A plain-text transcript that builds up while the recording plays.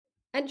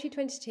Entry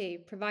 22,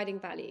 providing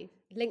value.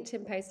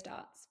 LinkedIn post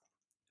starts.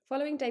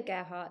 Following Dave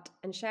Gerhardt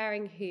and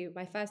sharing who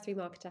my first 3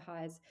 marketer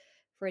hires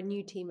for a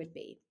new team would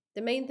be.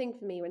 The main thing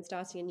for me when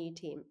starting a new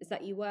team is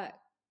that you work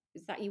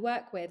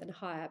with and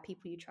hire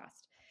people you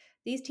trust.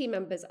 These team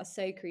members are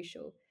so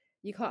crucial.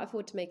 You can't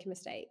afford to make a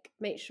mistake.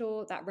 Make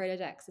sure that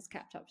Rolodex is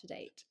kept up to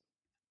date.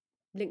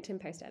 LinkedIn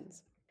post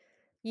ends.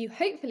 You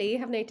hopefully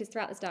have noticed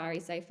throughout this diary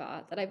so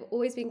far that I've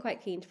always been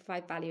quite keen to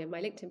provide value in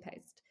my LinkedIn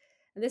post.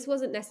 And this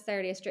wasn't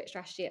necessarily a strict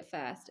strategy at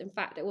first. In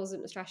fact, it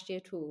wasn't a strategy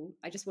at all.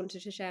 I just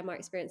wanted to share my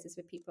experiences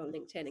with people on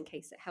LinkedIn in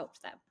case it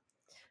helped them.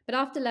 But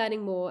after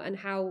learning more and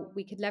how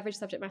we could leverage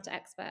subject matter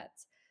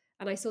experts,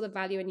 and I saw the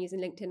value in using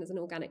LinkedIn as an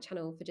organic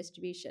channel for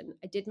distribution,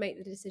 I did make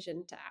the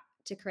decision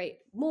to create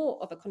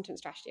more of a content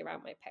strategy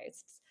around my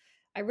posts.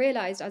 I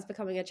realized I was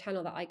becoming a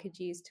channel that I could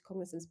use to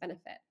Cognizant's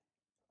benefit.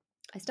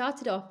 I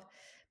started off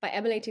by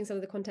emulating some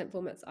of the content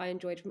formats I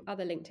enjoyed from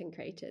other LinkedIn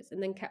creators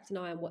and then kept an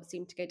eye on what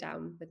seemed to go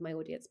down with my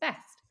audience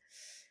best.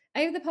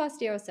 Over the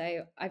past year or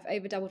so, I've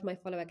over doubled my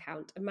follower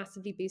count and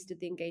massively boosted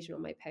the engagement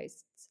on my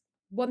posts.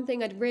 One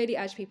thing I'd really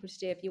urge people to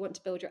do if you want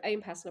to build your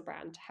own personal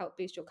brand to help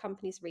boost your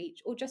company's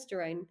reach or just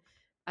your own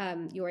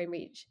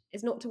reach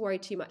is not to worry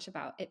too much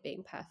about it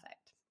being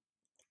perfect.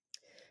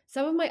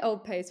 Some of my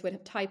old posts would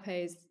have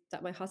typos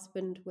that my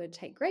husband would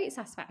take great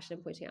satisfaction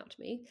in pointing out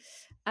to me.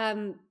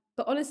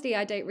 But honestly,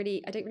 I don't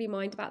really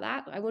mind about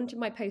that. I wanted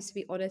my posts to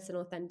be honest and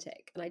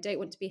authentic, and I don't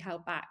want to be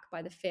held back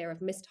by the fear of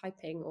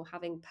mistyping or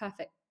having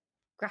perfect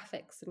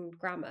graphics and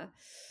grammar.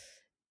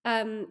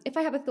 If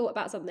I have a thought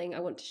about something I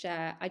want to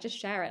share, I just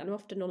share it. I'm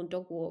often on a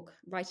dog walk,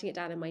 writing it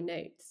down in my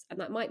notes. And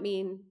that might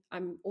mean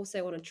I'm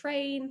also on a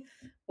train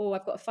or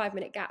I've got a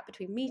 5-minute gap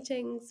between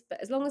meetings.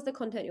 But as long as the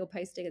content you're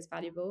posting is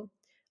valuable,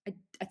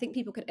 I think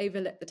people can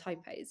overlook the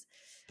typos.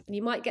 And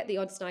you might get the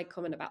odd snide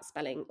comment about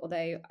spelling,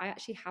 although I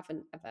actually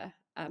haven't ever,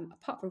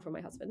 apart from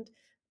my husband.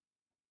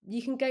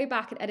 You can go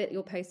back and edit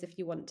your post if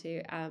you want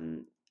to,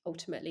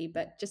 ultimately,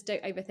 but just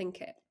don't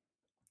overthink it.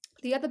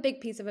 The other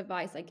big piece of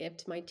advice I give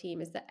to my team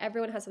is that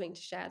everyone has something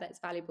to share that's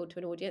valuable to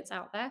an audience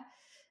out there.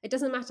 It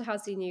doesn't matter how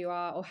senior you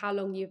are or how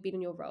long you've been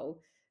in your role.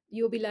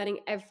 You'll be learning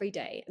every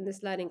day, and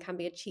this learning can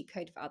be a cheat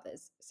code for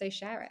others. So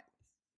share it.